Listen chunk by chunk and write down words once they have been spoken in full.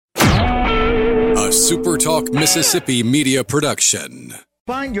SuperTalk Mississippi Media production.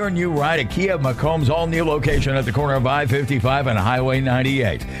 Find your new ride at Kia Macomb's all-new location at the corner of I-55 and Highway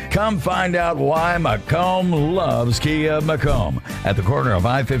 98. Come find out why Macomb loves Kia Macomb at the corner of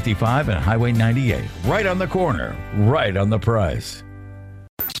I-55 and Highway 98. Right on the corner, right on the price.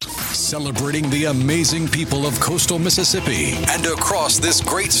 Celebrating the amazing people of coastal Mississippi and across this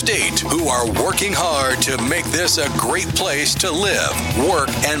great state who are working hard to make this a great place to live, work,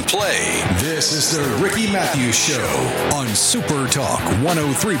 and play. This is the Ricky Mathews Show on SuperTalk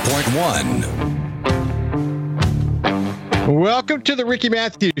 103.1. Welcome to the Ricky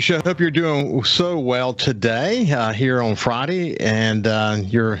Mathews Show. Hope you're doing so well today here on Friday, and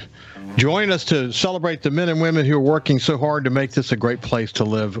you're joining us to celebrate the men and women who are working so hard to make this a great place to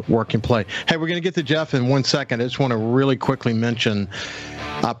live, work, and play. Hey, we're going to get to Jeff in 1 second. I just want to really quickly mention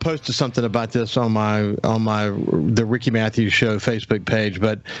I posted something about this on the Ricky Mathews Show Facebook page,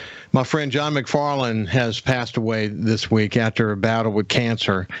 but my friend John McFarland has passed away this week after a battle with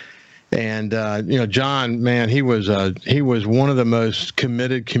cancer. And John, man, he was one of the most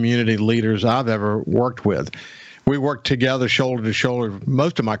committed community leaders I've ever worked with. We worked together shoulder to shoulder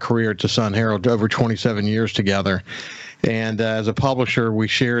most of my career at the Sun Herald, over 27 years together. And as a publisher, we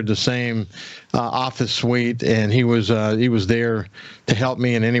shared the same office suite, and he was there to help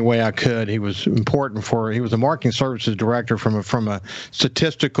me in any way I could. He was important he was a marketing services director from a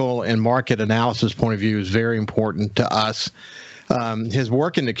statistical and market analysis point of view. Is very important to us. His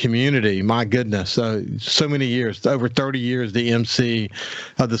work in the community, my goodness, so many years, over 30 years, the MC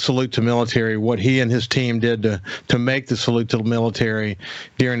of the Salute to Military, what he and his team did to make the Salute to the Military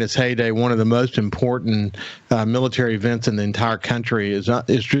during its heyday one of the most important military events in the entire country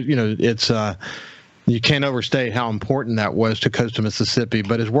you can't overstate how important that was to coastal Mississippi.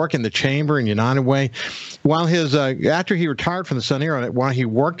 But his work in the Chamber and United Way, while after he retired from the Sun Herald, while he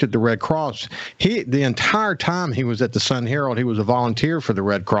worked at the Red Cross, the entire time he was at the Sun Herald, he was a volunteer for the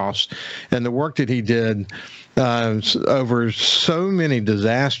Red Cross, and the work that he did over so many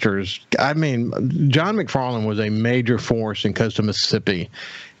disasters. I mean, John McFarland was a major force in coastal Mississippi,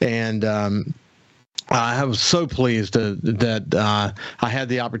 and I was so pleased that I had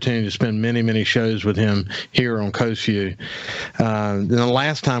the opportunity to spend many, many shows with him here on Coast View. The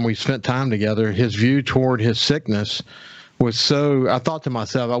last time we spent time together, his view toward his sickness was so. I thought to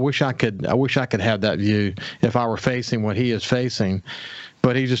myself, I wish I could have that view if I were facing what he is facing.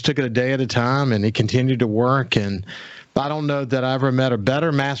 But he just took it a day at a time, and he continued to work. And I don't know that I ever met a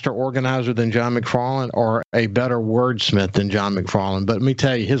better master organizer than John McFarland or a better wordsmith than John McFarland. But let me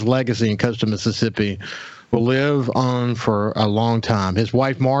tell you, his legacy in coastal Mississippi will live on for a long time. His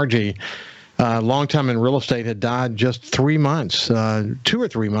wife, Margie, long time in real estate, had died just 3 months, 2 or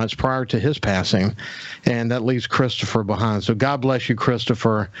 3 months prior to his passing. And that leaves Christopher behind. So God bless you,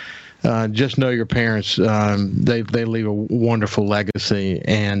 Christopher. Just know your parents, they leave a wonderful legacy.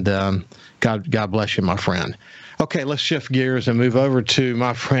 And God bless you, my friend. Okay, let's shift gears and move over to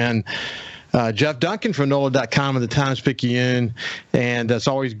my friend Jeff Duncan from NOLA.com and the Times-Picayune, and it's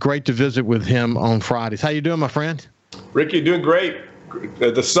always great to visit with him on Fridays. How you doing, my friend? Ricky, doing great.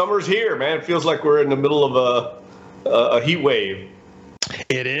 The summer's here, man. It feels like we're in the middle of a heat wave.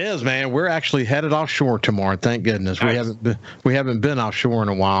 It is, man. We're actually headed offshore tomorrow. Thank goodness. Nice. We haven't been offshore in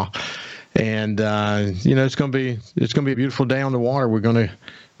a while, and it's gonna be a beautiful day on the water. We're gonna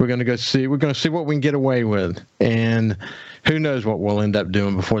go see what we can get away with, and who knows what we'll end up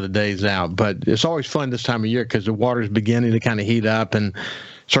doing before the day's out. But it's always fun this time of year because the water's beginning to kind of heat up, and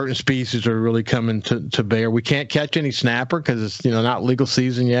certain species are really coming to bear. We can't catch any snapper because it's not legal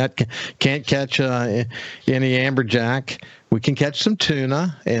season yet. Can't catch any amberjack. We can catch some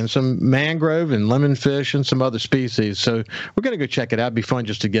tuna and some mangrove and lemonfish and some other species. So we're going to go check it out. It'd be fun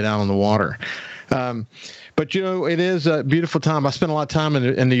just to get out on the water. But, it is a beautiful time. I spend a lot of time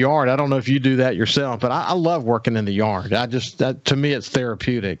in the yard. I don't know if you do that yourself, but I love working in the yard. To me, it's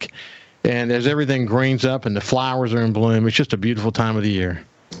therapeutic. And as everything greens up and the flowers are in bloom, it's just a beautiful time of the year.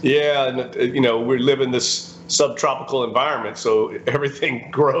 Yeah, and we live in this subtropical environment, so everything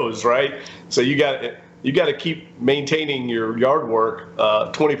grows, right? So you got to keep maintaining your yard work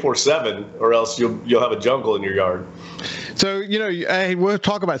 24/7, or else you'll have a jungle in your yard. So hey, we'll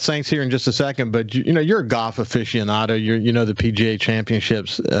talk about Saints here in just a second, but you're a golf aficionado. You're the PGA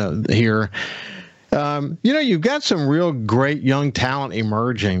Championships here. You've got some real great young talent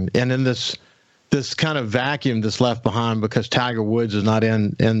emerging, and in this kind of vacuum that's left behind because Tiger Woods is not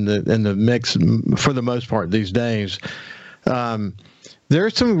in the mix for the most part these days.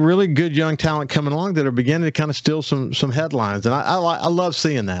 There's some really good young talent coming along that are beginning to kind of steal some headlines, and I love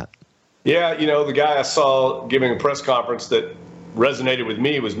seeing that. Yeah, the guy I saw giving a press conference that resonated with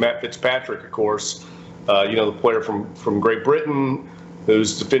me was Matt Fitzpatrick, of course, the player from Great Britain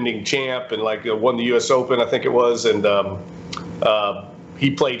who's defending champ and won the U.S. Open, I think it was. And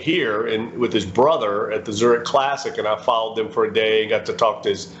he played here with his brother at the Zurich Classic, and I followed them for a day and got to talk to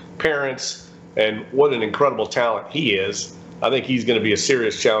his parents. And what an incredible talent he is. I think he's going to be a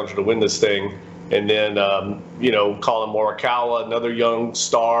serious challenger to win this thing. And then, Colin Morikawa, another young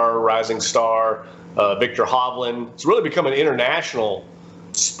star, rising star, Victor Hovland. It's really become an international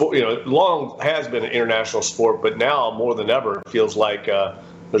sport. Long has been an international sport, but now more than ever, it feels like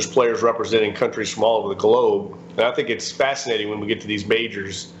there's players representing countries from all over the globe. And I think it's fascinating when we get to these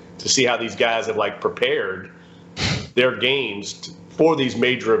majors to see how these guys have prepared their games for these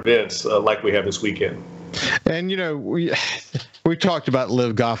major events like we have this weekend. And, we talked about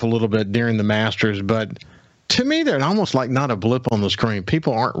LIV Golf a little bit during the Masters, but to me, they're almost like not a blip on the screen.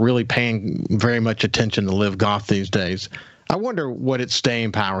 People aren't really paying very much attention to LIV Golf these days. I wonder what its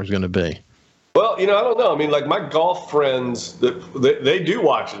staying power is going to be. Well, I don't know. I mean, my golf friends, they do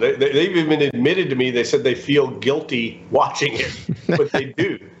watch it. They've even admitted to me, they said they feel guilty watching it, but they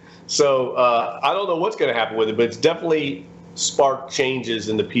do. So I don't know what's going to happen with it, but it's definitely sparked changes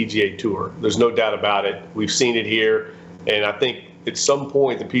in the PGA Tour. There's no doubt about it. We've seen it here. And I think at some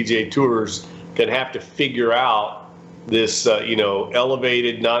point the PGA Tour's going to have to figure out this,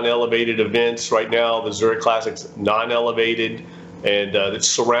 elevated, non-elevated events. Right now, the Zurich Classic's non-elevated, and it's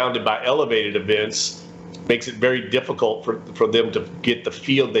surrounded by elevated events. Makes it very difficult for them to get the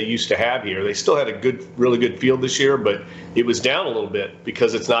field they used to have here. They still had a really good field this year, but it was down a little bit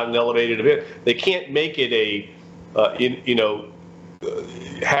because it's not an elevated event. They can't make it a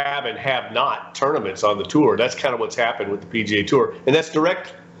have and have not tournaments on the tour. That's kind of what's happened with the PGA Tour, and that's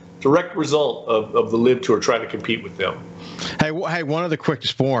direct result of the LIV Tour trying to compete with them. Hey, one other quick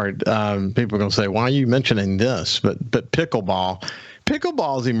sport. People are going to say, "Why are you mentioning this?" But pickleball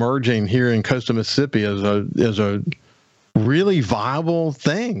is emerging here in coastal Mississippi as a really viable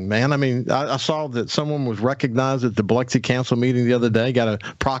thing, man. I mean, I saw that someone was recognized at the Biloxi Council meeting the other day. Got a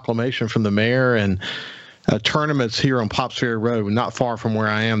proclamation from the mayor, and tournaments here on Pops Ferry Road, not far from where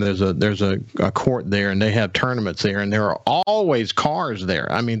I am. There's a court there, and they have tournaments there, and there are always cars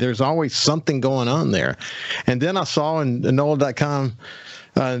there. I mean, there's always something going on there. And then I saw in NOLA.com,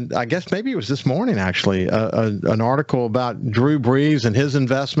 I guess maybe it was this morning actually, an article about Drew Brees and his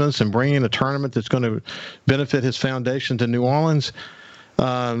investments and bringing a tournament that's going to benefit his foundation to New Orleans.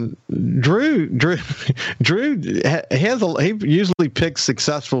 Drew he usually picks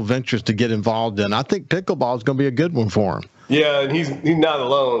successful ventures to get involved in. I think pickleball is going to be a good one for him. Yeah, and he's not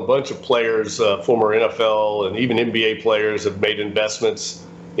alone. A bunch of players, former NFL and even NBA players, have made investments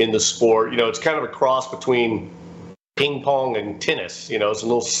in the sport. It's kind of a cross between ping pong and tennis. It's a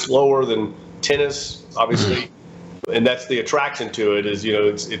little slower than tennis, obviously, and that's the attraction to it. Is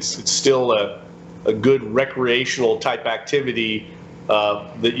it's still a good recreational type activity.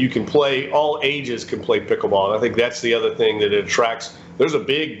 That you can play, all ages can play pickleball. And I think that's the other thing that it attracts. There's a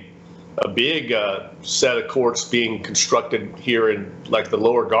big set of courts being constructed here in the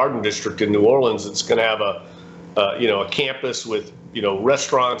Lower Garden District in New Orleans. It's going to have a campus with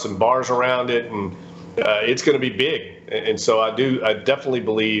restaurants and bars around it, and it's going to be big. And so I definitely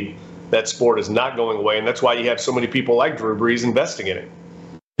believe that sport is not going away, and that's why you have so many people like Drew Brees investing in it.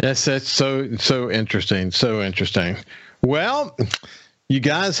 Yes, that's so interesting. So interesting. Well, you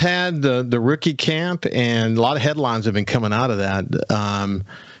guys had the rookie camp, and a lot of headlines have been coming out of that.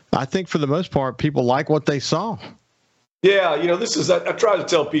 I think for the most part, people like what they saw. Yeah, this is, I try to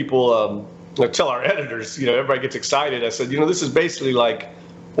tell people, tell our editors, everybody gets excited. I said, this is basically like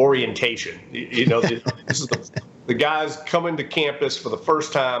orientation. This is the guys coming to campus for the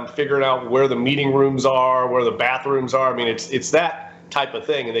first time, figuring out where the meeting rooms are, where the bathrooms are. I mean, it's that type of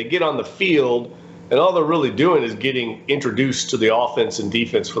thing. And they get on the field, and all they're really doing is getting introduced to the offense and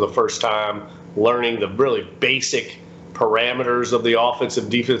defense for the first time, learning the really basic parameters of the offensive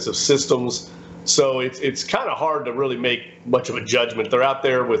defensive systems. So it's kind of hard to really make much of a judgment. They're out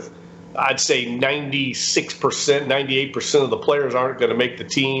there with, I'd say 96%, 98% of the players aren't going to make the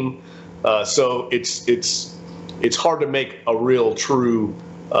team. So it's hard to make a real true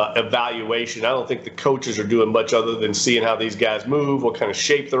evaluation. I don't think the coaches are doing much other than seeing how these guys move, what kind of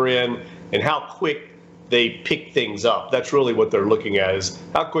shape they're in, and how quick they pick things up. That's really what they're looking at, is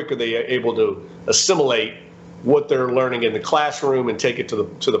how quick are they able to assimilate what they're learning in the classroom and take it to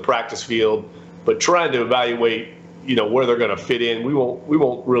the practice field. But trying to evaluate, where they're going to fit in, we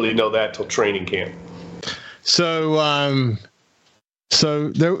won't really know that till training camp. So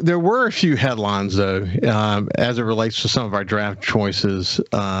there were a few headlines though, as it relates to some of our draft choices.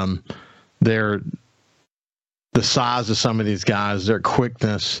 the size of some of these guys, their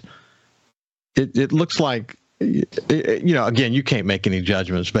quickness, it looks like, again, you can't make any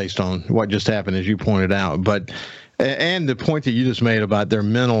judgments based on what just happened, as you pointed out. And the point that you just made about their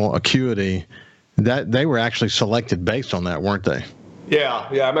mental acuity, that they were actually selected based on that, weren't they? Yeah.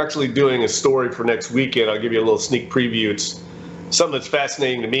 I'm actually doing a story for next weekend. I'll give you a little sneak preview. It's something that's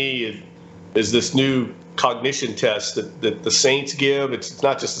fascinating to me is this new cognition test that the Saints give. It's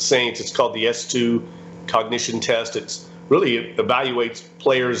not just the Saints. It's called the S2 cognition test. It's really evaluates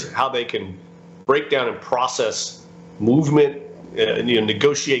players, how they can break down and process movement,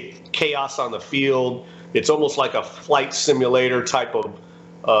 negotiate chaos on the field. It's almost like a flight simulator type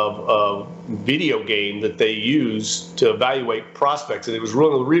of video game that they use to evaluate prospects. And it was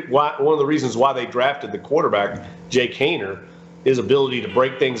one of the reasons why they drafted the quarterback, Jake Haener, his ability to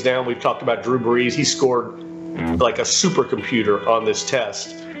break things down. We've talked about Drew Brees. He scored like a supercomputer on this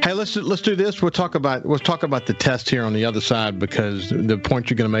test. Hey, let's do this. We'll talk about the test here on the other side, because the point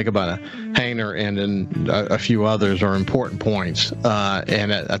you're going to make about Haener and then a few others are important points,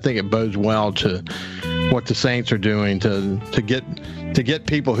 and I think it bodes well to what the Saints are doing to get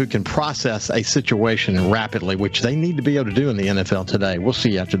people who can process a situation rapidly, which they need to be able to do in the NFL today. We'll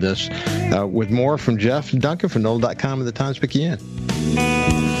see you after this with more from Jeff Duncan from NOLA.com and the Times-Picayune.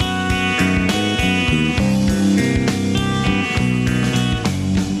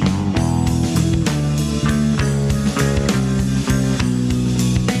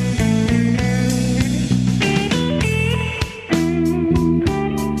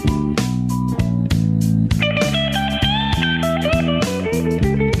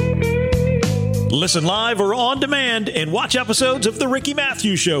 Listen live or on demand and watch episodes of The Ricky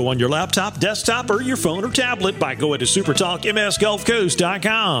Mathews Show on your laptop, desktop, or your phone or tablet by going to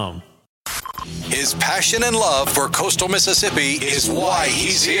SuperTalkMSGulfCoast.com. His passion and love for coastal Mississippi is why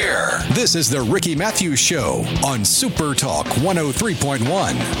he's here. This is The Ricky Mathews Show on SuperTalk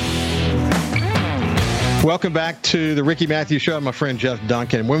 103.1. Welcome back to the Ricky Mathews Show. I'm my friend Jeff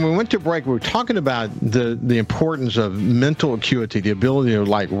Duncan. When we went to break, we were talking about the importance of mental acuity, the ability to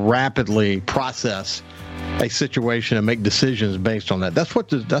rapidly process a situation and make decisions based on that. That's what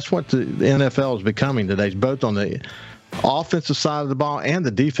the NFL is becoming today, both on the offensive side of the ball and the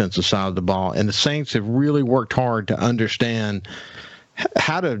defensive side of the ball. And the Saints have really worked hard to understand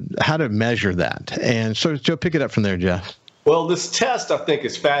how to measure that. And so pick it up from there, Jeff. Well, this test I think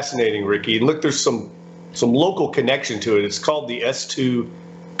is fascinating, Ricky. And look, there's some local connection to it. It's called the S2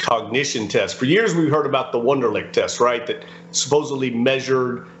 cognition test. For years, we've heard about the Wonderlic test, right? That supposedly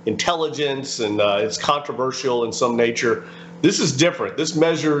measured intelligence, and it's controversial in some nature. This is different. This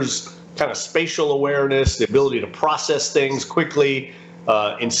measures kind of spatial awareness, the ability to process things quickly,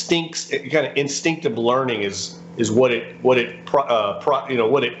 instinctive learning is what it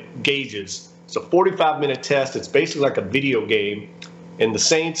gauges. It's a 45-minute test. It's basically like a video game, and the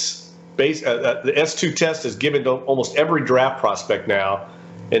Saints. The S2 test is given to almost every draft prospect now.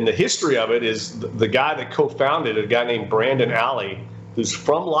 And the history of it is the guy that co-founded it, a guy named Brandon Alley, who's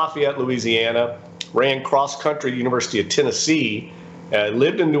from Lafayette, Louisiana, ran cross-country at the University of Tennessee,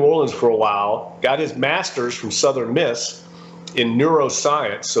 lived in New Orleans for a while, got his master's from Southern Miss in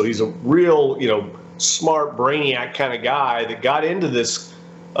neuroscience. So he's a real, smart, brainiac kind of guy that got into this,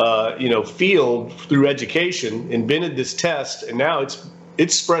 field through education, invented this test, and now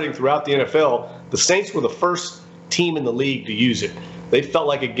it's spreading throughout the NFL. The Saints were the first team in the league to use it. They felt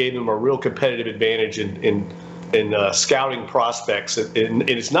like it gave them a real competitive advantage in scouting prospects. And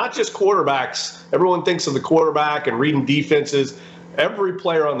it's not just quarterbacks. Everyone thinks of the quarterback and reading defenses. Every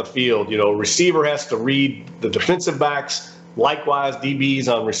player on the field, receiver has to read the defensive backs, likewise DBs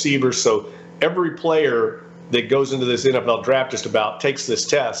on receivers. So every player that goes into this NFL draft just about takes this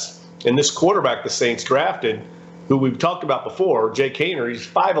test. And this quarterback the Saints drafted, who we've talked about before, Jake Haener, he's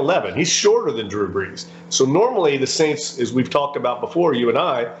 5'11". He's shorter than Drew Brees. So normally the Saints, as we've talked about before, you and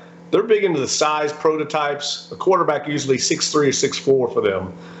I, they're big into the size prototypes. A quarterback usually 6'3" or 6'4" for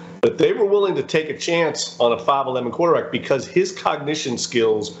them. But they were willing to take a chance on a 5'11" quarterback because his cognition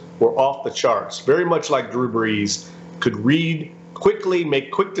skills were off the charts. Very much like Drew Brees, could read quickly,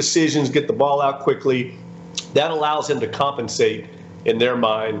 make quick decisions, get the ball out quickly. That allows him to compensate in their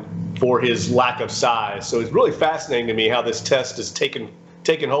mind for his lack of size. So it's really fascinating to me how this test has taken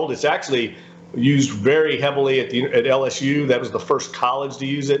hold. It's actually used very heavily at LSU. That was the first college to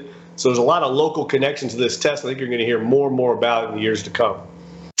use it. So there's a lot of local connections to this test. I think you're going to hear more and more about it in the years to come.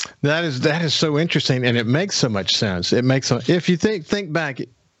 That is so interesting, and it makes so much sense. If you think back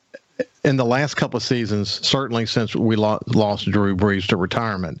in the last couple of seasons, certainly since we lost Drew Brees to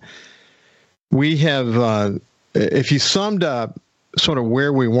retirement, we have, if you summed up sort of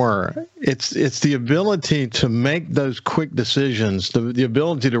where we were. It's the ability to make those quick decisions, the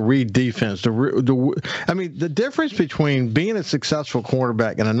ability to read defense. I mean, the difference between being a successful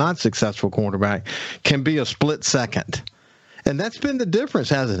quarterback and a not successful quarterback can be a split second, and that's been the difference,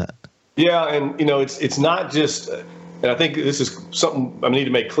 hasn't it? Yeah, and it's not just. And I think this is something I need to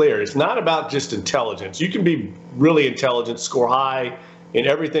make clear. It's not about just intelligence. You can be really intelligent, score high in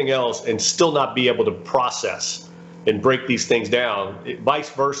everything else, and still not be able to process and break these things down. Vice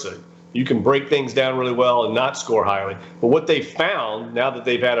versa. You can break things down really well and not score highly. But what they found, now that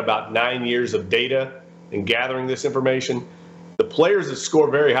they've had about 9 years of data and gathering this information, the players that score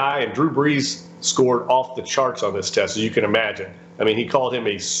very high, and Drew Brees scored off the charts on this test, as you can imagine. I mean, he called him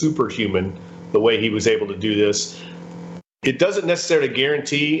a superhuman, the way he was able to do this. It doesn't necessarily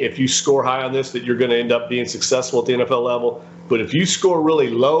guarantee if you score high on this that you're going to end up being successful at the NFL level. But if you score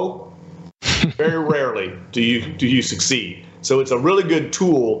really low, very rarely do you succeed. So it's a really good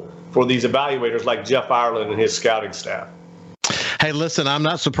tool for these evaluators like Jeff Ireland and his scouting staff. Hey, listen, I'm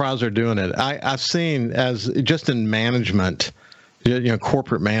not surprised they're doing it. I've seen, as just in management,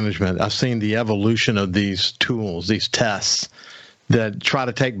 corporate management, I've seen the evolution of these tools, these tests that try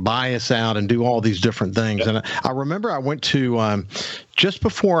to take bias out and do all these different things. And I remember I went to, just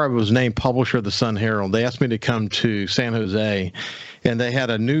before I was named publisher of the Sun-Herald, they asked me to come to San Jose, and they had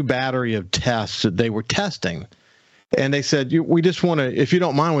a new battery of tests that they were testing. And they said, we just want to, if you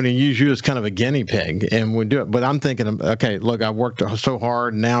don't mind, we can use you as kind of a guinea pig, and we do it. But I'm thinking, okay, look, I worked so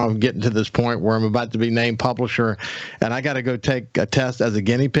hard, and now I'm getting to this point where I'm about to be named publisher, and I got to go take a test as a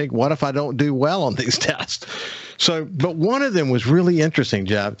guinea pig. What if I don't do well on these tests? So, but one of them was really interesting,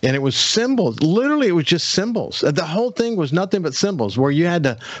 Jeff, and it was symbols. Literally, it was just symbols. The whole thing was nothing but symbols, where you had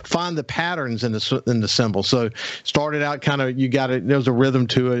to find the patterns in the symbols. So, started out kind of, there was a rhythm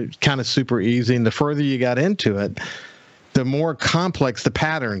to it, kind of super easy, and the further you got into it, the more complex the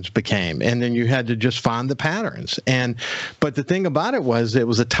patterns became, and then you had to just find the patterns. But the thing about it was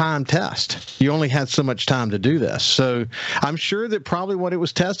a time test. You only had so much time to do this. So I'm sure that probably what it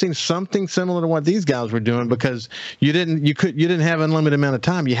was testing, something similar to what these guys were doing, because you didn't have an unlimited amount of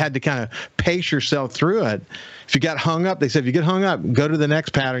time. You had to kind of pace yourself through it. If you got hung up, they said, if you get hung up, go to the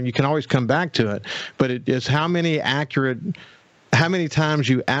next pattern. You can always come back to it. But it is how many times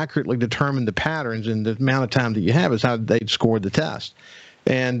you accurately determine the patterns, and the amount of time that you have is how they scored the test.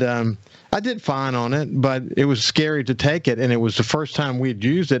 And I did fine on it, but it was scary to take it, and it was the first time we had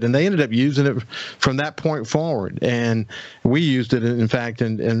used it, and they ended up using it from that point forward. And we used it, in fact,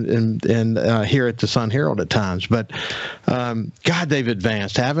 in here at the Sun-Herald at times. But, God, they've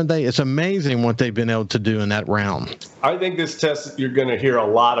advanced, haven't they? It's amazing what they've been able to do in that realm. I think this test, you're going to hear a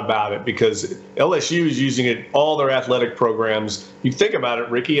lot about it, because LSU is using it all their athletic programs. You think about it,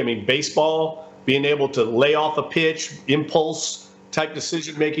 Ricky, I mean, baseball, being able to lay off a pitch, impulse type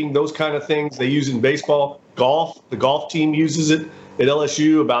decision making, those kind of things they use in baseball. Golf, the golf team uses it at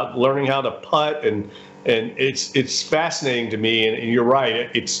LSU about learning how to putt, and it's fascinating to me. And you're right,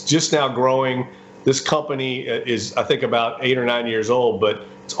 it's just now growing. This company is, I think, about 8 or 9 years old, but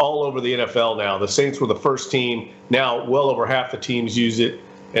it's all over the NFL now. The Saints were the first team. Now well over half the teams use it,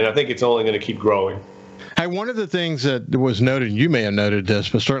 and I think it's only going to keep growing. Hey, one of the things that was noted, you may have noted this,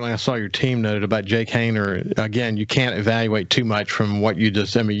 but certainly I saw your team noted about Jake Haener. Again, you can't evaluate too much from what you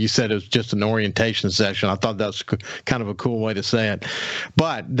you said it was just an orientation session. I thought that's kind of a cool way to say it.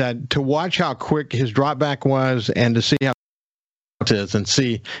 But to watch how quick his drop back was, and to see how it is, and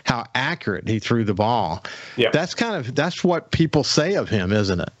see how accurate he threw the ball. Yep. That's what people say of him,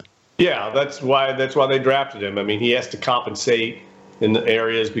 isn't it? Yeah, that's why they drafted him. I mean, he has to compensate in the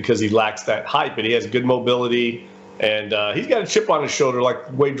areas because he lacks that height, but he has good mobility, and he's got a chip on his shoulder, like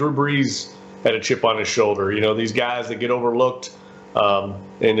the way Drew Brees had a chip on his shoulder. You know, these guys that get overlooked and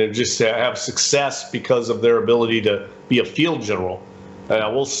they just have success because of their ability to be a field general.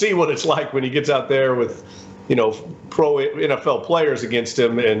 We'll see what it's like when he gets out there with, pro NFL players against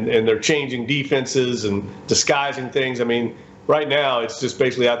him, and they're changing defenses and disguising things. I mean, right now it's just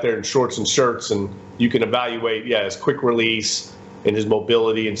basically out there in shorts and shirts, and you can evaluate, his quick release and his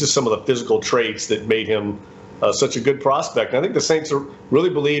mobility and just some of the physical traits that made him such a good prospect. And I think the Saints really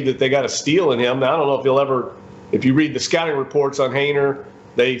believe that they got a steal in him. Now, I don't know if you read the scouting reports on Haener,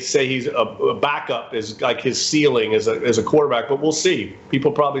 they say he's a backup, is like his ceiling as a quarterback, but we'll see.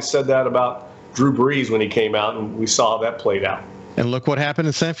 People probably said that about Drew Brees when he came out, and we saw that played out. And look what happened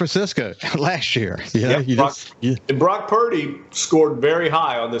in San Francisco last year. And Brock Purdy scored very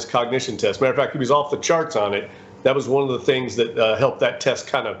high on this cognition test. Matter of fact, he was off the charts on it. That was one of the things that helped that test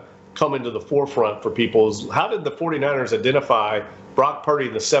kind of come into the forefront for people. Is how did the 49ers identify Brock Purdy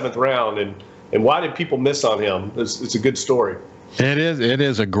in the 7th round, and why did people miss on him? It's a good story. It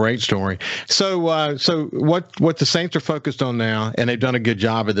is a great story. So what the Saints are focused on now, and they've done a good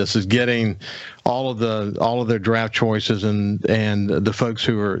job of this, is getting all of their draft choices and the folks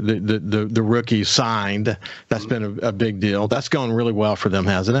who are the rookies signed. That's been a big deal. That's gone really well for them,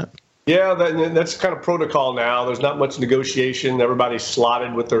 hasn't it? Yeah, that's kind of protocol now. There's not much negotiation. Everybody's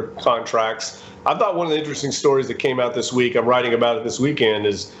slotted with their contracts. I thought one of the interesting stories that came out this week, I'm writing about it this weekend,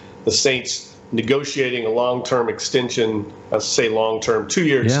 is the Saints negotiating a long-term extension, let's say long-term,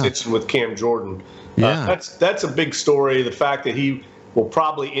 2-year extension with Cam Jordan. That's a big story. The fact that he will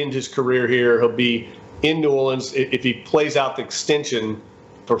probably end his career here. He'll be in New Orleans if he plays out the extension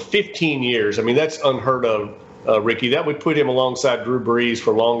for 15 years. I mean, that's unheard of, Ricky. That would put him alongside Drew Brees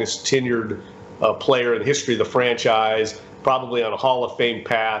for longest tenured player in the history of the franchise, probably on a Hall of Fame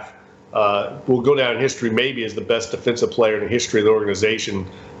path. Will go down in history maybe as the best defensive player in the history of the organization.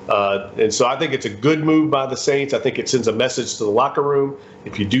 And so I think it's a good move by the Saints. I think it sends a message to the locker room.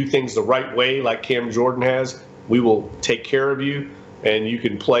 If you do things the right way, like Cam Jordan has, we will take care of you, and you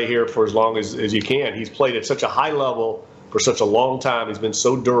can play here for as long as you can. He's played at such a high level for such a long time. He's been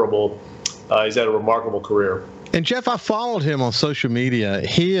so durable. He's had a remarkable career. And Jeff, I followed him on social media.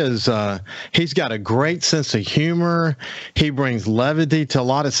 He's got a great sense of humor. He brings levity to a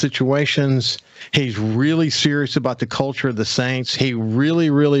lot of situations. He's really serious about the culture of the Saints. He really,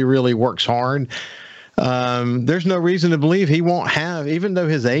 really, really works hard. There's no reason to believe he won't have, even though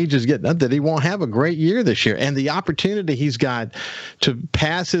his age is getting up, that he won't have a great year this year. And the opportunity he's got to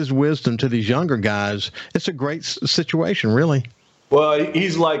pass his wisdom to these younger guys, it's a great situation, really. Well,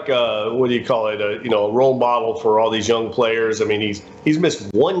 he's like, what do you call it? A role model for all these young players. I mean, he's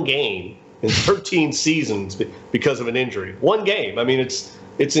missed one game in 13 seasons because of an injury. One game. I mean, it's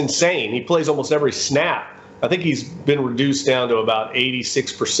insane. He plays almost every snap. I think he's been reduced down to about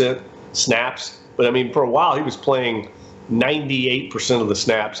 86% snaps. But I mean, for a while he was playing 98% of the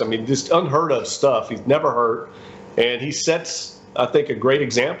snaps. I mean, just unheard of stuff. He's never hurt, and he sets, I think, a great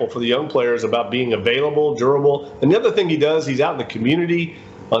example for the young players about being available, durable. And the other thing he does, he's out in the community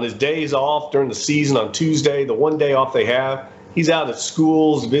on his days off during the season on Tuesday, the one day off they have. He's out at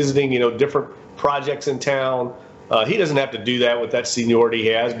schools visiting, different projects in town. He doesn't have to do that with that seniority he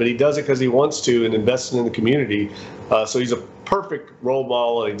has, but he does it because he wants to and investing in the community. So he's a perfect role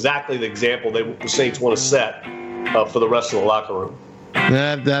model and exactly the example the Saints want to set for the rest of the locker room.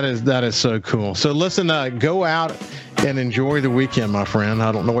 That is so cool. So listen, go out and enjoy the weekend, my friend.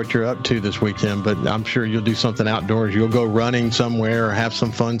 I don't know what you're up to this weekend, but I'm sure you'll do something outdoors. You'll go running somewhere or have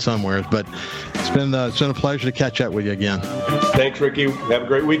some fun somewhere. But it's been a pleasure to catch up with you again. Thanks, Ricky. Have a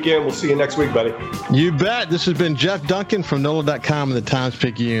great weekend. We'll see you next week, buddy. You bet. This has been Jeff Duncan from NOLA.com and the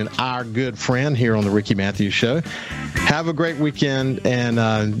Times-Picayune, our good friend here on the Ricky Mathews Show. Have a great weekend,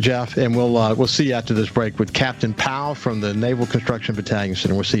 and Jeff, and we'll see you after this break with Captain Powell from the Naval Construction Battalion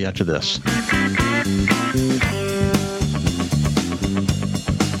Center. We'll see you after this.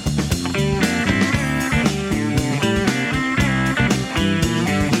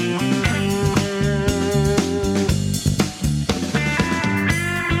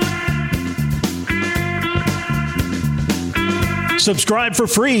 Subscribe for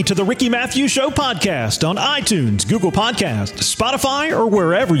free to the Ricky Mathews Show podcast on iTunes, Google Podcasts, Spotify, or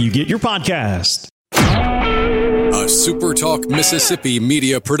wherever you get your podcast. A SuperTalk Mississippi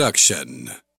Media production.